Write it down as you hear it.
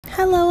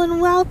Hello and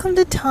welcome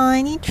to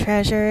Tiny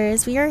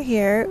Treasures. We are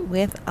here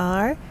with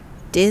our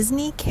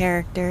Disney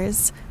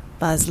characters,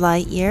 Buzz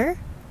Lightyear,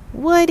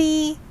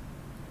 Woody,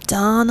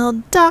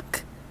 Donald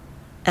Duck,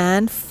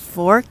 and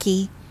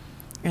Forky.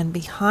 And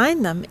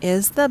behind them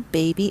is the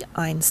Baby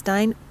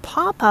Einstein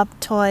pop-up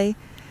toy,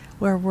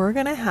 where we're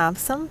going to have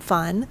some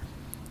fun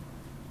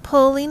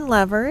pulling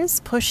levers,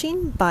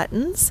 pushing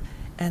buttons,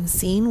 and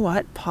seeing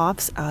what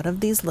pops out of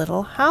these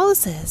little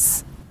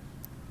houses.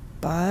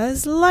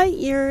 Buzz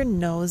Lightyear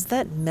knows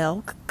that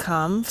milk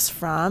comes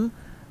from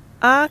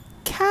a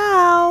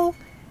cow.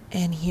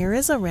 And here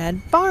is a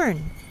red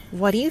barn.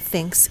 What do you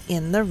think's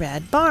in the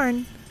red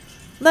barn?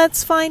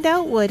 Let's find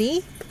out,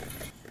 Woody.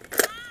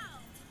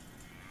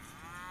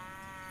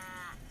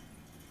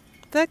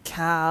 The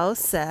cow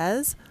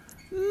says,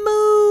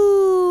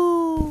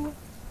 moo.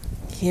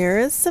 Here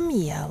is some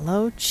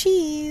yellow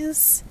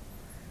cheese.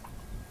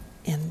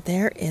 And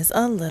there is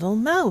a little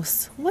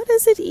mouse. What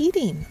is it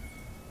eating?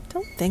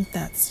 Don't think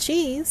that's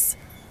cheese.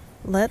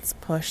 Let's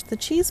push the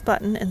cheese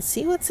button and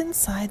see what's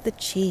inside the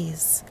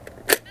cheese.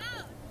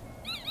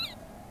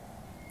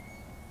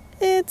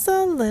 It's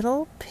a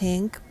little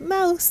pink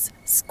mouse.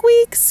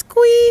 Squeak,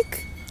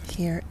 squeak.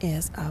 Here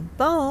is a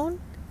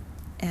bone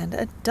and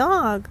a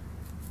dog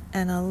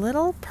and a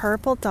little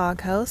purple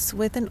doghouse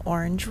with an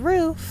orange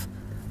roof.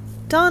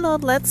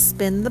 Donald, let's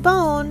spin the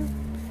bone.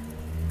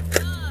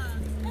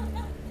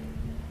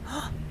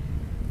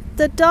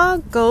 The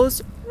dog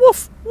goes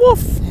woof,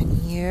 woof.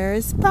 And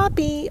here's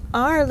Puppy,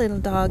 our little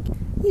dog.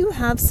 You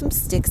have some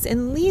sticks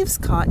and leaves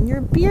caught in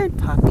your beard,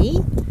 Puppy.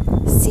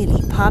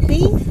 Silly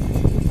puppy.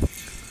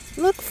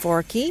 Look,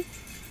 Forky,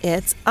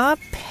 it's a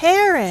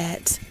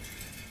parrot.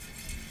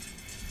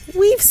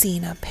 We've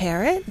seen a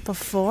parrot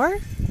before.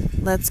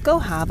 Let's go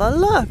have a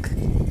look.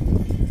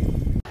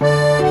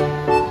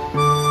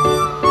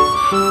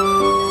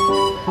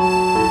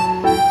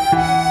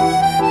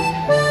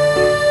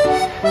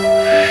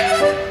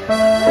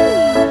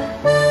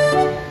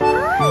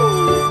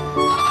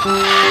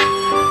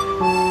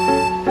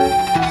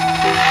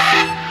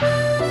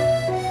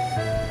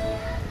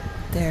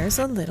 There's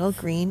a little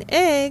green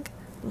egg.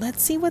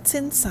 Let's see what's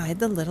inside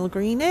the little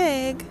green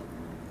egg.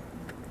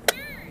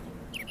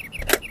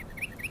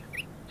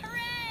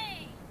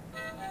 Hooray!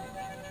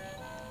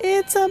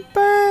 It's a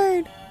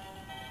bird.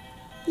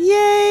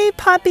 Yay,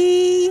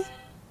 Puppy!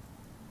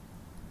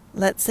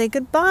 Let's say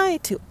goodbye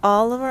to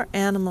all of our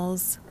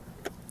animals.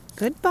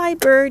 Goodbye,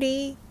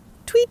 birdie.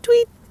 Tweet,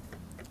 tweet.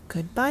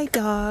 Goodbye,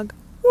 dog.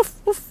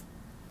 Woof, woof.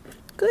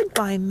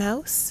 Goodbye,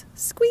 mouse.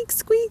 Squeak,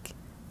 squeak.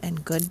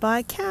 And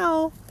goodbye,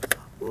 cow.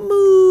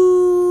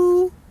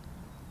 Moo.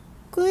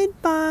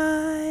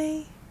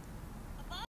 Goodbye.